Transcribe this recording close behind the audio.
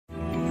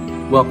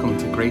Welcome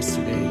to Grace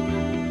Today,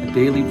 a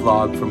daily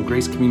vlog from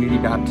Grace Community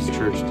Baptist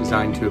Church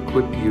designed to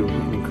equip you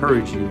and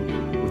encourage you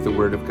with the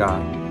Word of God.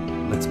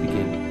 Let's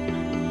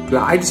begin.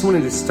 I just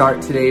wanted to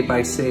start today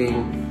by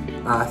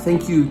saying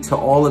thank you to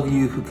all of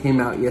you who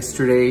came out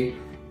yesterday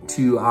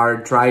to our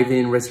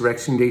drive-in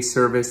Resurrection Day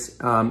service.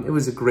 It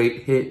was a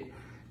great hit.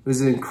 It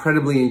was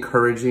incredibly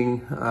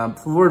encouraging.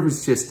 The Lord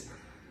was just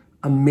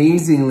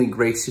amazingly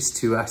gracious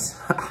to us.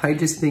 I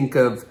just think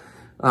of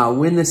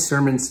when this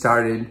sermon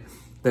started,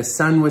 the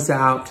sun was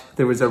out,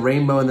 there was a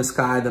rainbow in the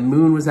sky, the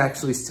moon was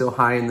actually still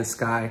high in the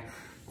sky.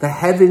 The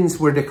heavens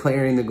were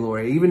declaring the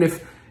glory. Even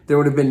if there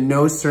would have been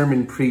no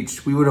sermon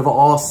preached, we would have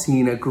all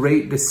seen a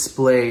great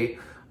display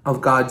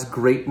of God's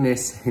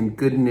greatness and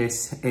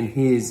goodness and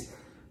his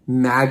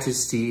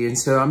majesty. And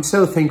so I'm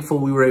so thankful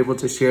we were able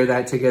to share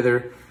that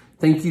together.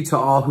 Thank you to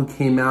all who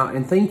came out,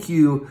 and thank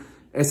you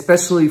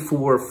especially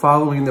for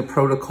following the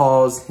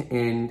protocols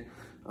and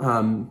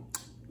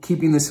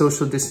keeping the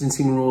social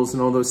distancing rules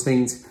and all those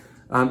things.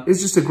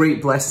 It's just a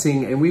great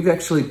blessing, and we've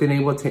actually been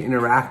able to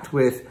interact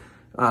with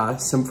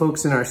some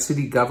folks in our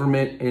city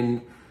government,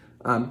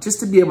 and just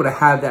to be able to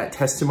have that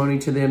testimony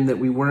to them that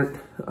we weren't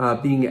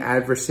being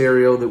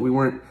adversarial, that we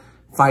weren't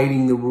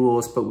fighting the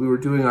rules, but we were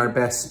doing our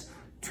best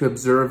to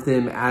observe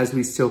them as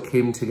we still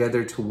came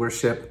together to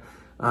worship.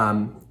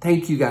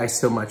 Thank you guys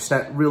so much.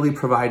 That really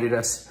provided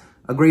us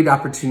a great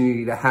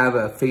opportunity to have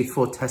a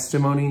faithful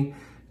testimony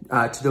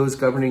to those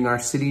governing our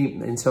city.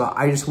 And so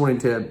I just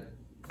wanted to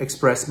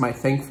express my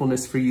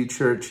thankfulness for you,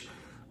 church.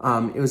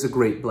 It was a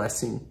great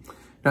blessing.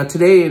 Now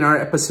today in our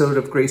episode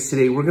of Grace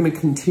Today, we're going to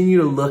continue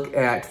to look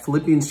at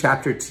Philippians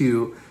chapter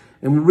 2,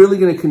 and we're really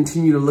going to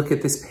continue to look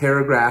at this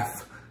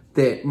paragraph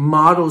that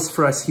models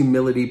for us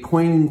humility,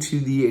 pointing to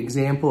the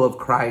example of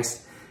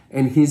Christ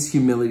and his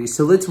humility.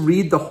 So let's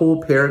read the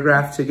whole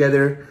paragraph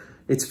together.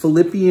 It's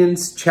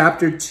Philippians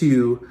chapter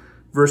 2,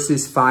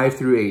 verses 5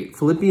 through 8.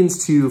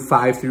 Philippians 2,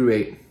 5 through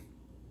 8.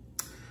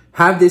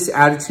 Have this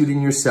attitude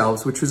in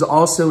yourselves, which was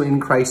also in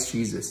Christ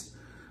Jesus,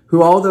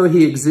 who, although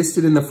he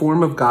existed in the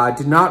form of God,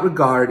 did not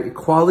regard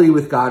equality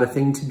with God a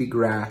thing to be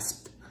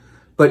grasped,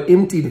 but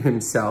emptied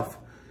himself,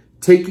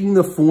 taking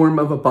the form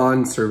of a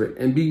bondservant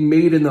and being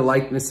made in the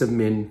likeness of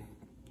men.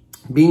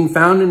 Being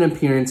found in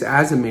appearance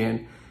as a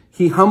man,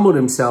 he humbled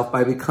himself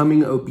by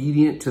becoming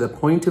obedient to the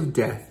point of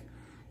death,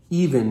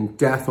 even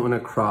death on a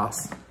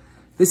cross.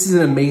 This is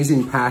an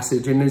amazing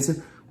passage, and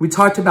as we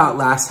talked about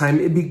last time,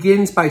 it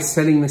begins by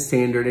setting the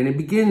standard, and it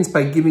begins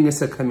by giving us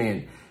a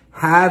command.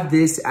 Have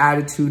this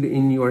attitude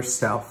in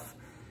yourself.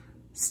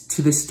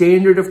 To the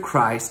standard of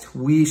Christ,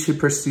 we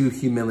should pursue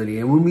humility.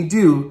 And when we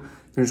do,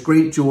 there's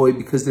great joy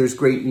because there's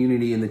great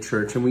unity in the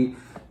church. And we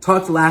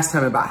talked last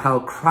time about how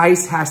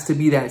Christ has to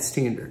be that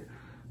standard.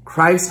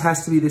 Christ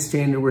has to be the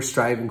standard we're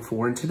striving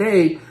for. And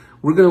today,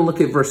 we're going to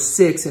look at verse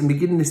 6 and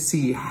begin to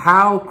see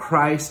how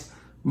Christ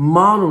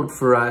modeled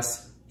for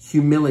us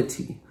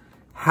humility.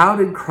 How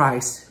did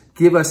Christ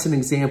give us an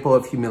example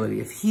of humility?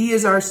 If he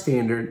is our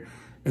standard,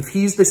 if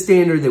he's the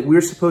standard that we're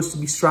supposed to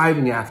be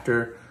striving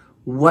after,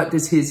 what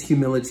does his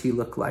humility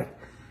look like?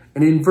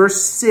 And in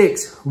verse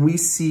 6, we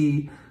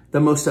see the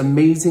most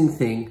amazing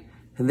thing,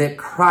 that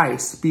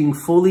Christ, being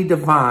fully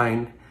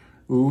divine,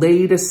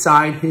 laid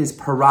aside his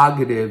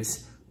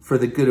prerogatives for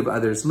the good of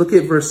others. Look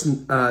at verse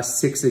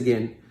 6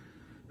 again.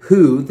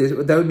 Who,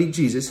 that would be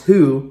Jesus,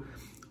 who,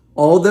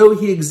 although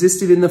he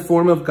existed in the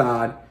form of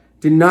God,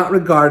 did not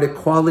regard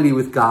equality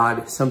with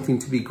God something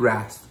to be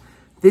grasped.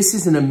 This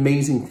is an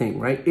amazing thing,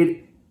 right?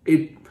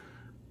 It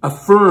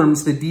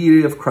affirms the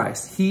deity of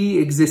Christ. He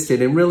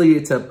existed, and really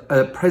it's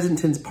a present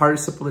tense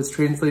participle that's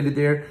translated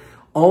there.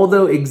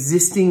 Although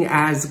existing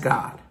as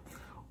God,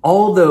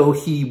 although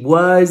he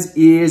was,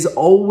 is,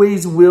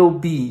 always will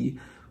be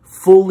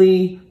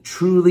fully,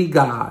 truly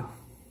God,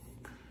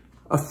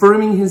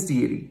 affirming his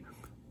deity,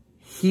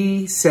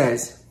 he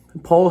says,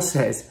 Paul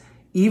says,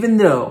 even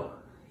though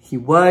he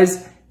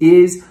was,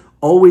 is,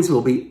 always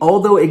will be,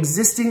 although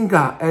existing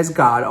as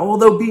God,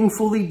 although being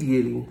fully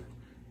deity,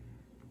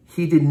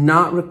 he did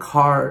not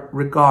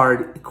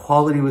regard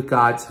equality with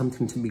God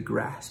something to be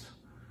grasped.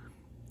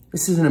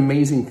 This is an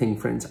amazing thing,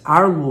 friends.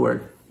 Our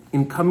Lord,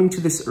 in coming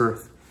to this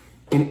earth,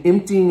 in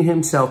emptying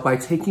himself by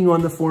taking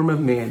on the form of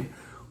man,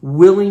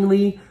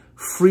 willingly,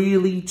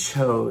 freely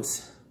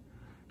chose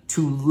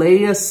to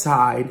lay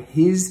aside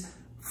his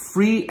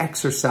free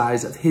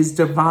exercise of his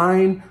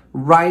divine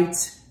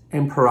rights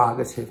and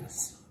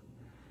prerogatives.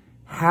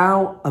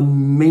 How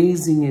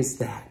amazing is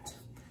that?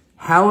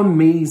 How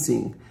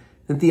amazing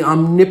that the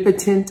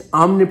omnipotent,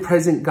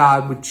 omnipresent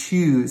God would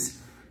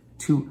choose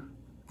to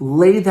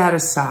lay that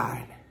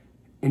aside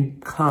and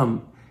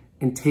come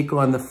and take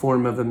on the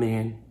form of a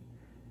man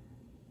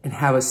and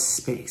have a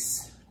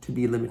space to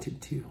be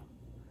limited to.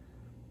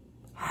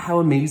 How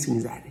amazing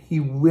is that? He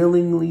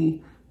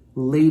willingly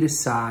laid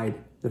aside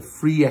the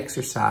free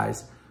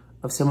exercise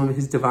of some of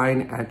his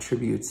divine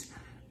attributes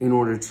in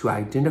order to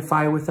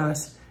identify with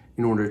us,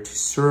 in order to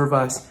serve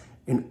us,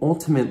 and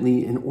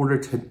ultimately in order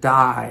to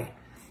die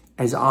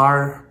as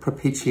our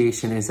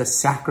propitiation, as a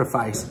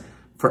sacrifice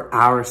for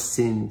our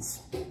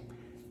sins.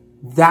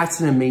 That's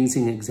an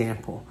amazing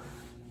example.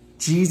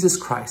 Jesus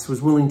Christ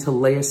was willing to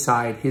lay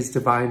aside his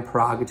divine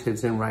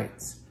prerogatives and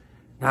rights.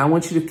 Now I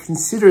want you to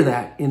consider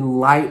that in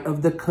light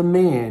of the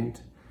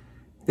command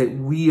that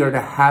we are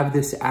to have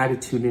this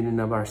attitude in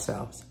and of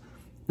ourselves.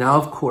 Now,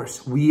 of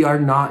course, we are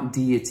not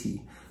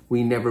deity.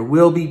 We never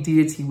will be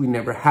deity. We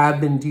never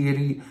have been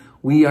deity.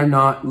 We are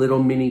not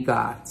little mini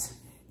gods.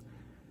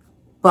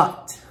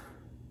 But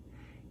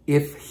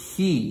if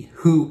he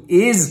who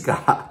is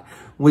God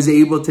was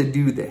able to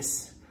do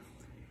this,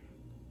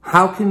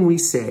 how can we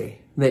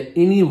say that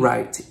any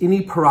right,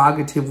 any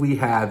prerogative we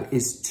have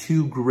is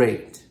too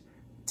great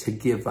to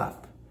give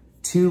up,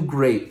 too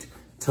great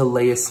to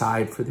lay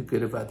aside for the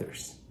good of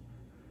others?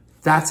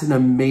 That's an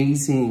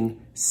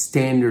amazing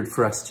standard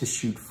for us to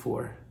shoot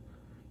for.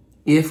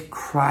 If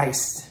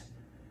Christ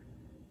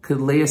could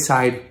lay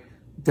aside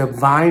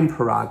divine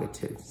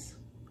prerogatives,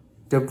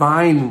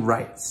 divine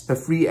rights, the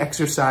free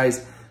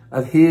exercise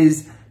of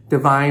his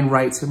divine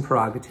rights and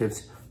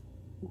prerogatives,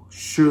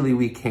 surely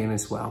we can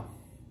as well.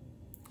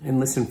 And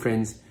listen,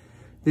 friends,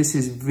 this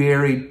is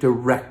very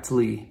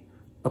directly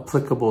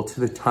applicable to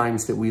the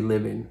times that we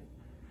live in.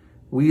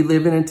 We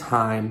live in a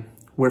time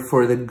where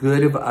for the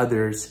good of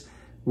others,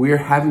 we're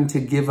having to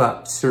give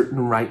up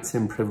certain rights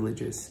and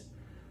privileges,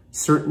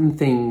 certain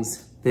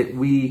things that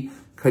we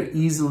could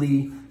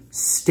easily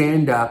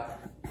stand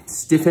up,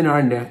 stiffen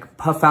our neck,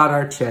 puff out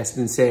our chest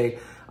and say,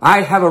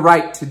 I have a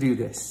right to do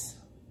this.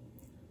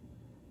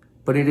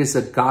 But it is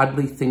a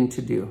godly thing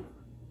to do.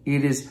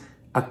 It is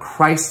a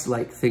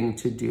Christ-like thing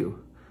to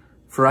do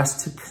for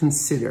us to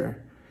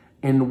consider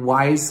and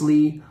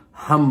wisely,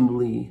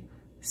 humbly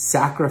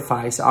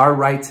sacrifice our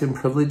rights and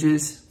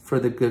privileges for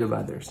the good of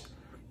others.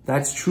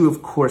 That's true,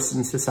 of course,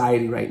 in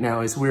society right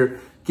now as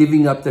we're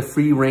giving up the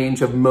free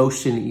range of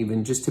motion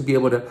even just to be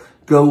able to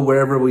go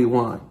wherever we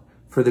want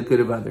for the good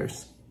of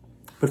others.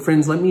 But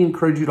friends, let me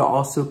encourage you to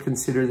also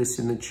consider this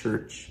in the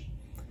church.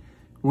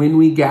 When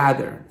we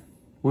gather,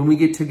 when we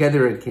get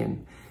together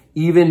again,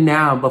 even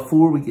now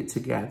before we get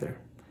together,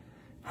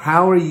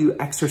 how are you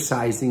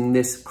exercising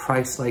this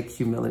Christ-like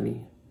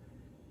humility?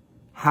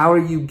 How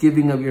are you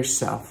giving of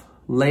yourself,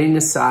 laying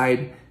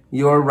aside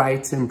your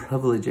rights and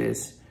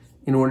privileges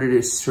in order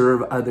to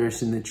serve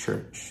others in the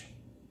church?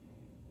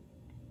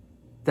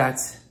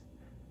 That's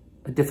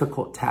a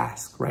difficult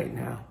task right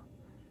now,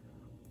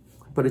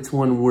 but it's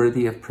one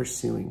worthy of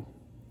pursuing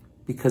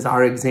because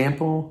our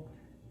example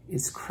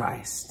is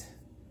Christ.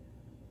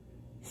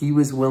 He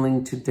was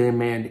willing to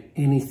demand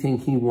anything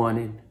he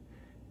wanted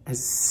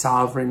as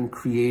sovereign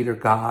creator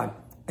God,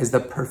 as the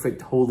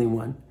perfect Holy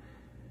One.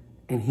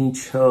 And he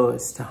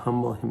chose to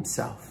humble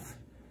himself,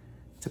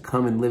 to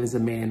come and live as a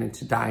man and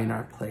to die in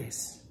our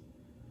place.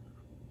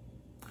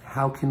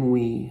 How can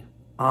we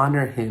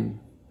honor him,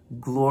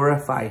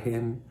 glorify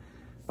him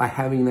by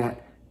having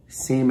that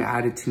same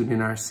attitude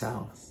in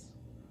ourselves?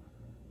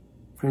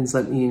 Friends,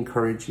 let me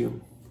encourage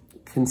you.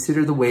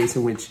 Consider the ways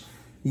in which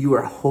you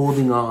are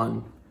holding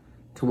on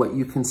to what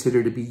you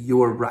consider to be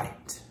your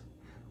right,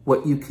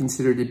 what you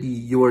consider to be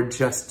your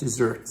just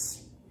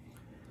deserts,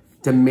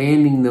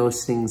 demanding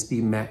those things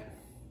be met,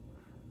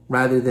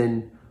 rather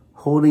than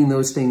holding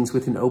those things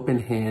with an open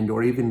hand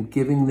or even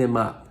giving them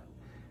up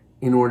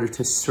in order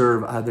to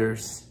serve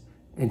others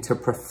and to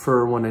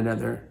prefer one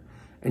another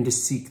and to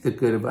seek the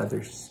good of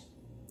others.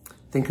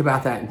 Think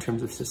about that in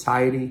terms of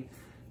society.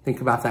 Think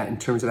about that in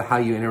terms of how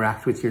you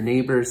interact with your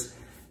neighbors.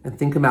 And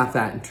think about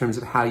that in terms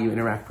of how you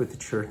interact with the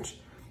church.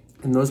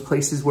 In those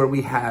places where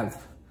we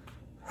have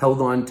held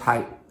on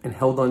tight and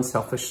held on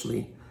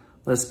selfishly,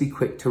 let us be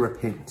quick to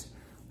repent.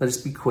 Let us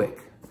be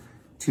quick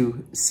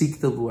to seek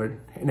the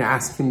Lord and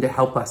ask him to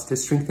help us, to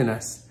strengthen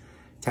us,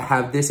 to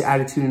have this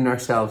attitude in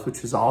ourselves,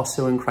 which was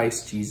also in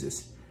Christ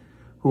Jesus,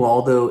 who,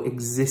 although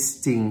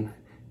existing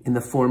in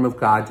the form of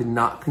God, did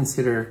not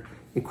consider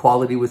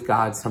equality with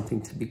God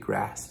something to be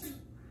grasped.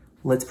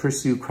 Let's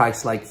pursue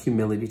Christ-like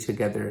humility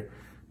together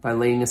by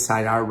laying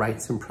aside our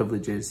rights and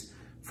privileges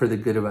for the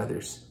good of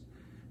others.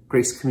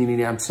 Grace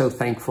Community, I'm so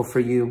thankful for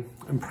you.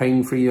 I'm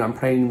praying for you. I'm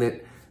praying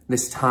that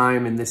this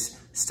time and this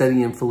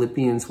study in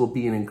Philippians will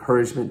be an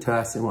encouragement to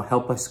us and will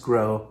help us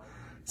grow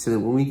so that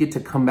when we get to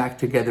come back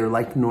together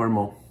like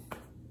normal,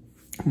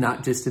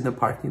 not just in the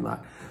parking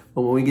lot,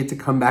 but when we get to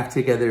come back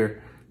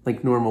together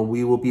like normal,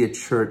 we will be a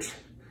church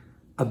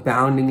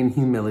abounding in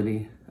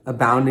humility,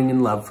 abounding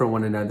in love for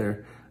one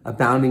another,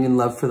 abounding in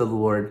love for the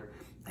Lord.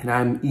 And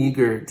I'm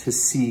eager to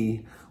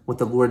see what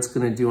the Lord's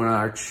going to do in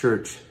our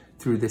church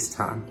through this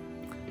time.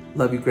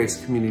 Love you,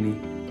 Grace Community.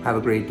 Have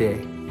a great day.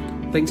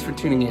 Thanks for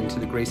tuning in to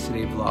the Grace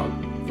Today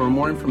vlog. For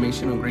more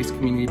information on Grace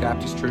Community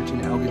Baptist Church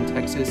in Elgin,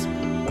 Texas,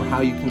 or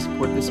how you can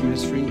support this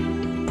ministry,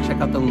 check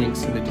out the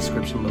links in the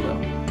description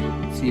below.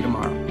 See you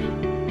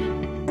tomorrow.